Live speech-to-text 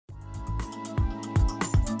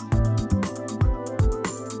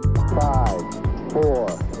4,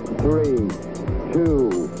 3, 2,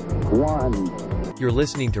 1. You're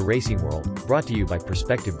listening to Racing World, brought to you by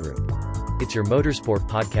Perspective Group. It's your motorsport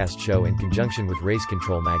podcast show in conjunction with Race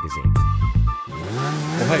Control Magazine.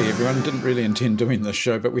 Well, hey everyone, didn't really intend doing this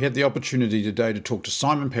show, but we had the opportunity today to talk to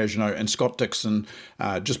Simon Pagenaud and Scott Dixon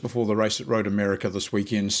just before the race at Road America this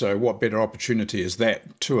weekend. So what better opportunity is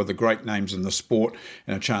that? Two of the great names in the sport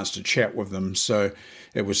and a chance to chat with them. So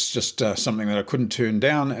it was just something that I couldn't turn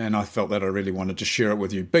down, and I felt that I really wanted to share it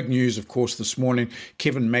with you. Big news, of course, this morning.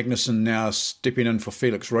 Kevin Magnussen now stepping in for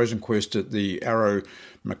Felix Rosenqvist at the Arrow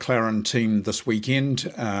McLaren team this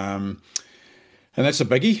weekend. And that's a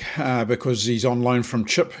biggie because he's on loan from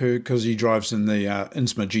Chip, because he drives in the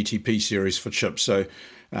INSMA GTP series for Chip. So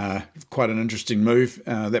quite an interesting move.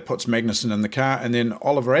 That puts Magnussen in the car. And then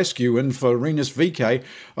Oliver Askew in for Rinus VeeKay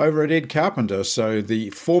over at Ed Carpenter. So the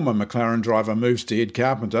former McLaren driver moves to Ed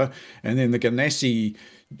Carpenter. And then the Ganassi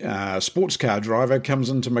sports car driver comes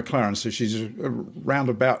into McLaren. So she's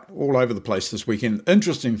roundabout all over the place this weekend.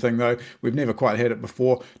 Interesting thing, though, we've never quite had it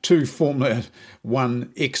before. Two Formula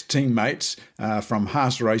One ex-teammates from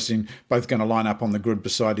Haas Racing, both going to line up on the grid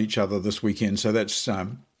beside each other this weekend. So that's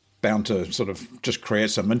bound to sort of just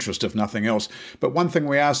create some interest, if nothing else. But one thing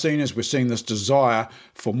we are seeing is we're seeing this desire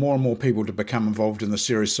for more and more people to become involved in the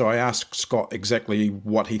series. So I asked Scott exactly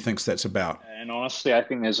what he thinks that's about. And honestly, I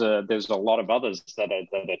think there's a lot of others that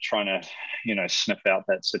are trying to, sniff out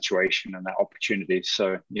that situation and that opportunity.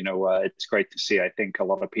 So, it's great to see. I think a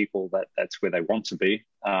lot of people that's where they want to be.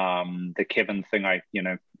 The Kevin thing,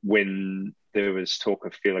 when there was talk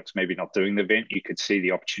of Felix maybe not doing the event, you could see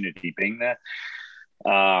the opportunity being there.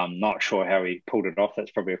 Not sure how he pulled it off. That's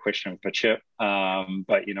probably a question for Chip.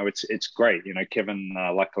 But it's great. Kevin,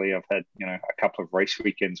 luckily I've had, a couple of race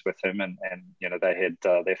weekends with him and they had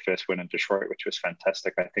their first win in Detroit, which was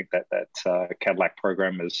fantastic. I think that Cadillac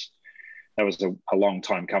program was a long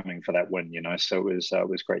time coming for that win, so it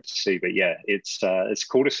was great to see. But yeah, it's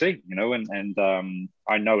cool to see, and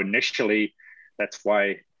I know initially that's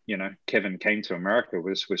why, Kevin came to America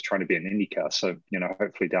was trying to be an IndyCar. So,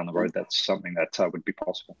 hopefully down the road, that's something that would be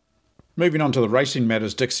possible. Moving on to the racing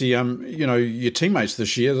matters, Dixie, your teammates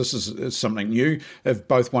this year, this is something new, have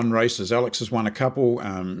both won races. Alex has won a couple,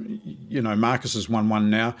 Marcus has won one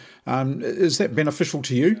now. Is that beneficial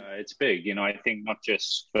to you? It's big, I think not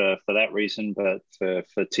just for that reason, but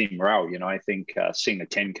for team morale. I think seeing the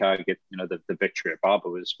 10 car get, the victory at Barber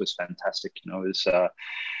was fantastic. It was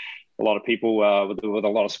a lot of people with a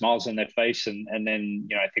lot of smiles on their face. And then,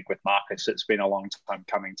 I think with Marcus, it's been a long time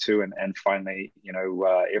coming too. And finally,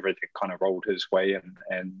 everything kind of rolled his way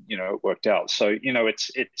and it worked out. So,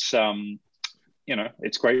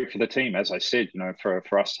 it's great for the team. As I said,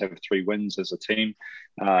 for us to have 3 wins as a team,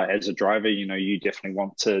 as a driver, you definitely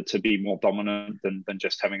want to be more dominant than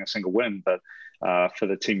just having a single win. But for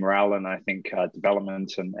the team morale and I think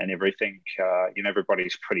development and everything,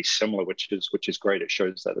 everybody's pretty similar, which is great. It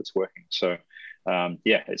shows that it's working. So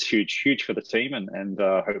it's huge for the team, and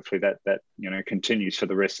hopefully that continues for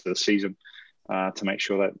the rest of the season to make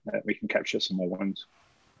sure that we can capture some more wins.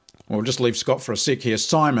 Well, we'll just leave Scott for a sec here.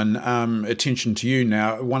 Simon, attention to you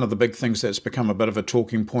now. One of the big things that's become a bit of a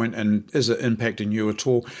talking point, and is it impacting you at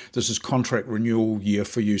all? This is contract renewal year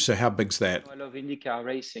for you. So how big's that? I love IndyCar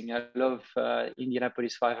racing. I love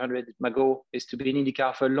Indianapolis 500. My goal is to be in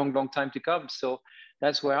IndyCar for a long, long time to come. So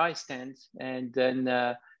that's where I stand. And then,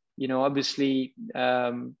 obviously,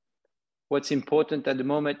 what's important at the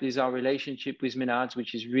moment is our relationship with Menards,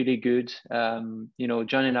 which is really good. John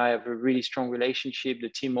and I have a really strong relationship, the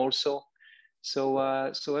team also. So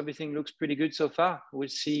everything looks pretty good so far. We'll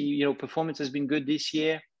see, performance has been good this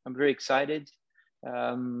year. I'm very excited.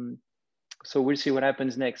 So we'll see what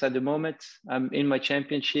happens next. At the moment, I'm in my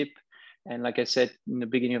championship. And like I said, in the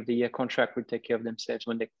beginning of the year, contract will take care of themselves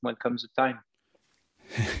when comes the time.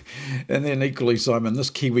 And then equally, Simon, this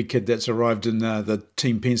Kiwi kid that's arrived in the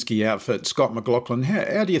Team Penske outfit, Scott McLaughlin,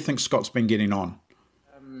 how do you think Scott's been getting on?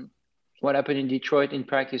 What happened in Detroit in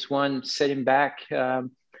practice one set him back.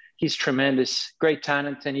 He's tremendous, great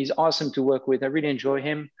talent, and he's awesome to work with. I really enjoy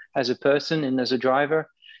him as a person and as a driver.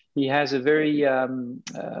 He has a very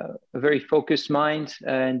focused mind,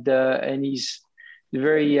 and he's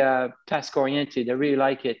very task-oriented. I really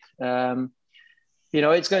like it.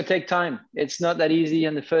 It's going to take time. It's not that easy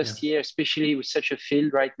in the first year, especially with such a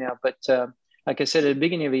field right now. But like I said at the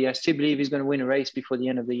beginning of the year, I still believe he's going to win a race before the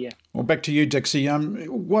end of the year. Well, back to you, Dixie.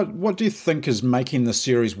 What do you think is making the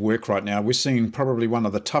series work right now? We're seeing probably one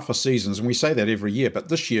of the tougher seasons, and we say that every year, but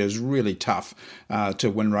this year is really tough to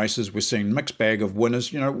win races. We're seeing mixed bag of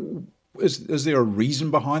winners. Is there a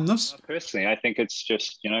reason behind this? Personally, I think it's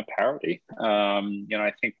just, parity.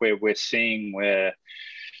 I think we're seeing where,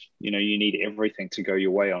 you need everything to go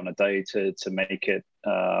your way on a day to make it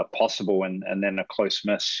possible, and then a close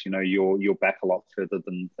miss, you're back a lot further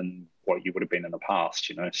than what you would have been in the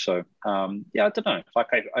past, So I don't know. Like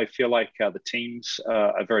I feel like the teams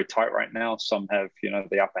are very tight right now. Some have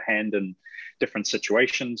the upper hand in different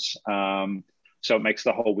situations. So it makes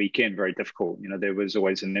the whole weekend very difficult. There was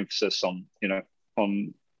always an emphasis on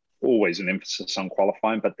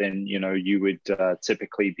qualifying, but then, you would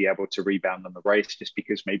typically be able to rebound in the race just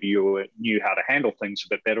because maybe you knew how to handle things a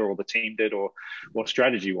bit better, or the team did, or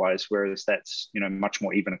strategy wise, whereas that's, much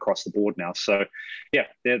more even across the board now. So yeah,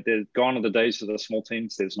 they're gone are the days of the small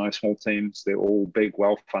teams. There's no small teams. They're all big,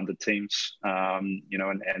 well-funded teams, and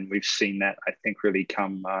we've seen that, I think, really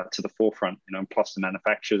come to the forefront, plus the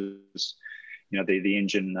manufacturers, the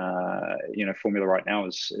engine, formula right now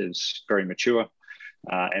is very mature.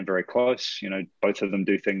 And very close. Both of them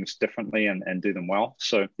do things differently and do them well.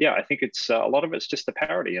 So yeah, I think it's a lot of it's just the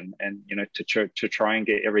parity, and to try and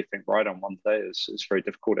get everything right on one day is very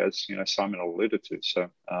difficult, as Simon alluded to. So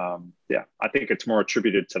I think it's more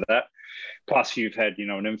attributed to that. Plus, you've had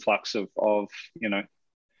an influx of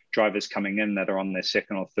drivers coming in that are on their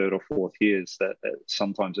second or third or fourth years. That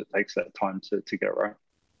sometimes it takes that time to get right.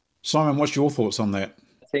 Simon, what's your thoughts on that?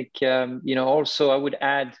 I think also I would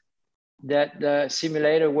add that the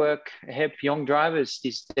simulator work help young drivers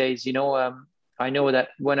these days. I know that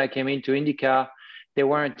when I came into IndyCar, there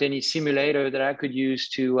weren't any simulator that I could use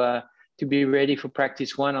to be ready for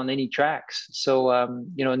practice one on any tracks. So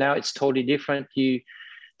now it's totally different. You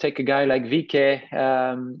take a guy like VK,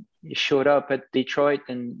 he showed up at Detroit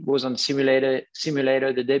and was on simulator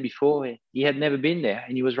the day before. He had never been there,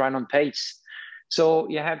 and he was right on pace. So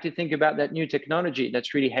you have to think about that new technology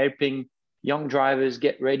that's really helping young drivers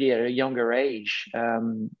get ready at a younger age.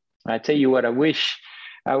 I tell you what, I wish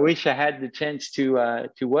I had the chance to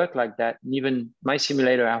work like that. And even my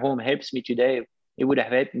simulator at home helps me today. It would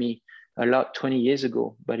have helped me a lot 20 years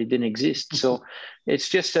ago, but it didn't exist. So it's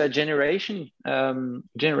just a generation thing.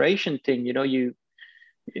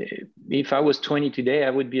 If I was 20 today, I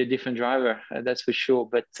would be a different driver. That's for sure.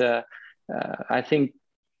 But I think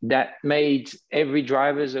that made every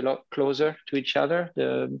drivers a lot closer to each other.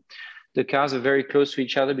 The cars are very close to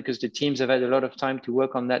each other because the teams have had a lot of time to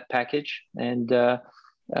work on that package. And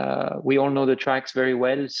we all know the tracks very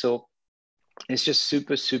well. So it's just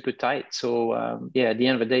super, super tight. So at the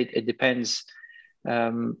end of the day, it depends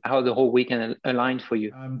how the whole weekend aligned for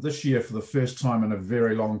you. This year, for the first time in a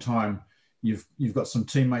very long time, you've got some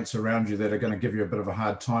teammates around you that are going to give you a bit of a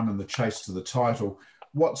hard time in the chase to the title.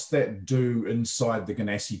 What's that do inside the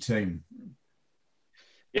Ganassi team?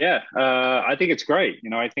 Yeah, I think it's great.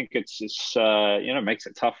 I think it's makes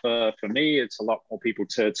it tougher for me. It's a lot more people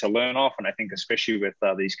to learn off, and I think especially with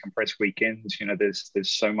these compressed weekends, there's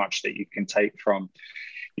so much that you can take from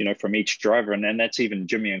each driver, and that's even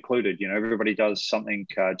Jimmy included. Everybody does something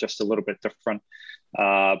just a little bit different,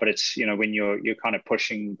 but it's when you're kind of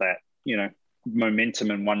pushing that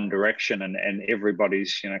momentum in one direction, and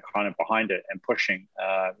everybody's kind of behind it and pushing,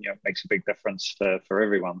 makes a big difference for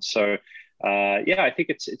everyone. So I think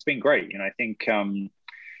it's been great. I think in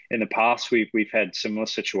the past we've had similar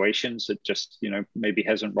situations that just maybe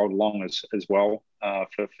hasn't rolled along as well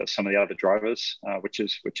for some of the other drivers, which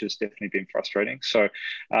has definitely been frustrating. So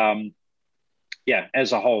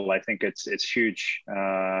as a whole, I think it's huge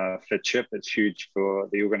for Chip. It's huge for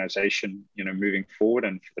the organization, moving forward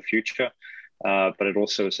and for the future. But it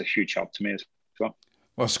also is a huge help to me as well.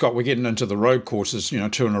 Well, Scott, we're getting into the road courses,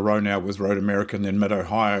 2 in a row now with Road America and then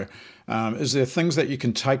Mid-Ohio. Is there things that you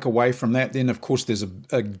can take away from that? Then, of course, there's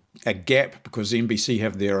a gap because NBC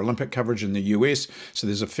have their Olympic coverage in the US. So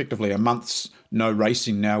there's effectively a month's no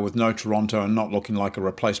racing now with no Toronto and not looking like a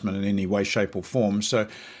replacement in any way, shape or form. So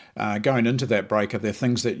going into that break, are there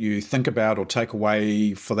things that you think about or take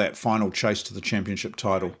away for that final chase to the championship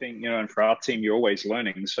title? I think, and for our team, you're always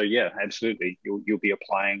learning. So yeah, absolutely. You'll be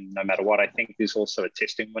applying no matter what. I think there's also a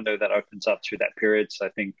testing window that opens up through that period. So I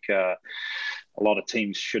think a lot of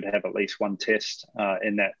teams should have at least one test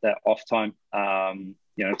in that off time.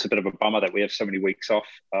 It's a bit of a bummer that we have so many weeks off,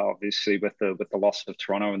 obviously with the loss of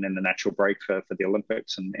Toronto and then the natural break for the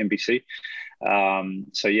Olympics and NBC.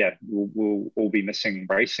 We'll all be missing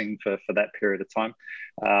racing for that period of time.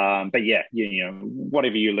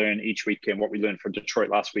 Whatever you learn each weekend, what we learned from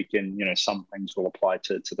Detroit last weekend, some things will apply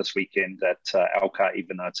to this weekend at Elkhart,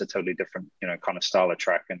 even though it's a totally different, kind of style of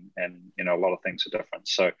track and a lot of things are different.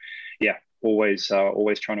 So yeah, always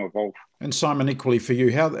trying to evolve. And Simon, equally for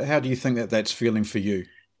you, how do you think that's feeling for you?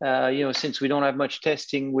 Since we don't have much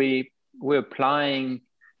testing, we we're applying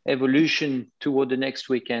evolution toward the next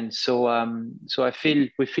weekend. So I feel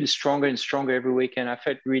we feel stronger and stronger every weekend. I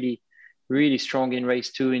felt really, really strong in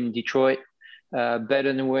race 2 in Detroit,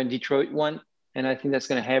 better than we were in Detroit 1. And I think that's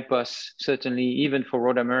going to help us certainly even for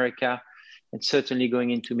Road America and certainly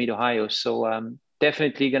going into Mid-Ohio. So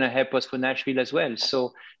definitely going to help us for Nashville as well.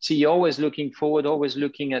 So you're always looking forward, always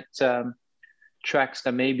looking at tracks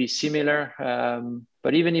that may be similar.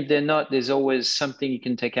 But even if they're not, there's always something you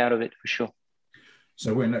can take out of it for sure.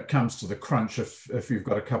 So when it comes to the crunch, if you've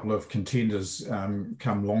got a couple of contenders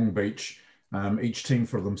come Long Beach, each team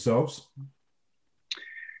for themselves?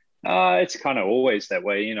 It's kind of always that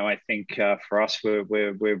way. I think for us,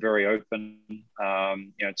 we're very open.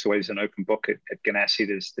 It's always an open book at Ganassi.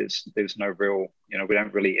 There's no real, we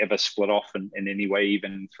don't really ever split off in any way,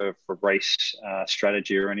 even for race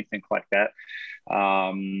strategy or anything like that.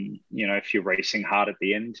 If you're racing hard at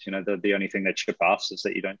the end, the only thing that Chip asks is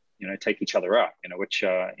that you don't, take each other out, which,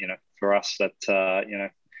 for us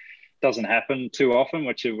that, doesn't happen too often,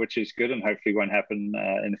 which is good and hopefully won't happen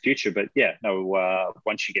in the future. But yeah, no,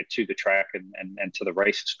 once you get to the track and to the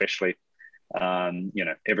race, especially,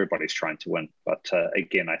 everybody's trying to win. But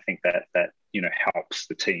again, I think that helps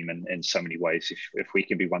the team in so many ways. If we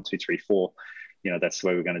can be 1, 2, 3, 4, that's the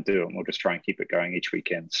way we're going to do it. And we'll just try and keep it going each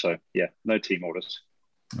weekend. So yeah, no team orders.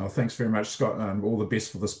 Oh, thanks very much, Scott. All the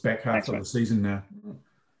best for this back half of the season now.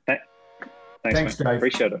 Thanks, Dave.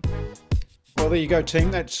 Appreciate it. Well, there you go,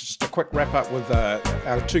 team. That's just a quick wrap up with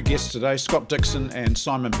our 2 guests today, Scott Dixon and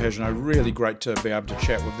Simon Pagenaud. Really great to be able to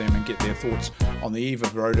chat with them and get their thoughts on the eve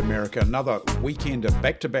of Road America. Another weekend of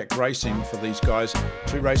back-to-back racing for these guys.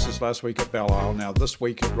 2 races last week at Belle Isle. Now this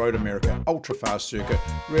week at Road America, ultra fast circuit.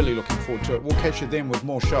 Really looking forward to it. We'll catch you then with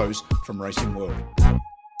more shows from Racing World.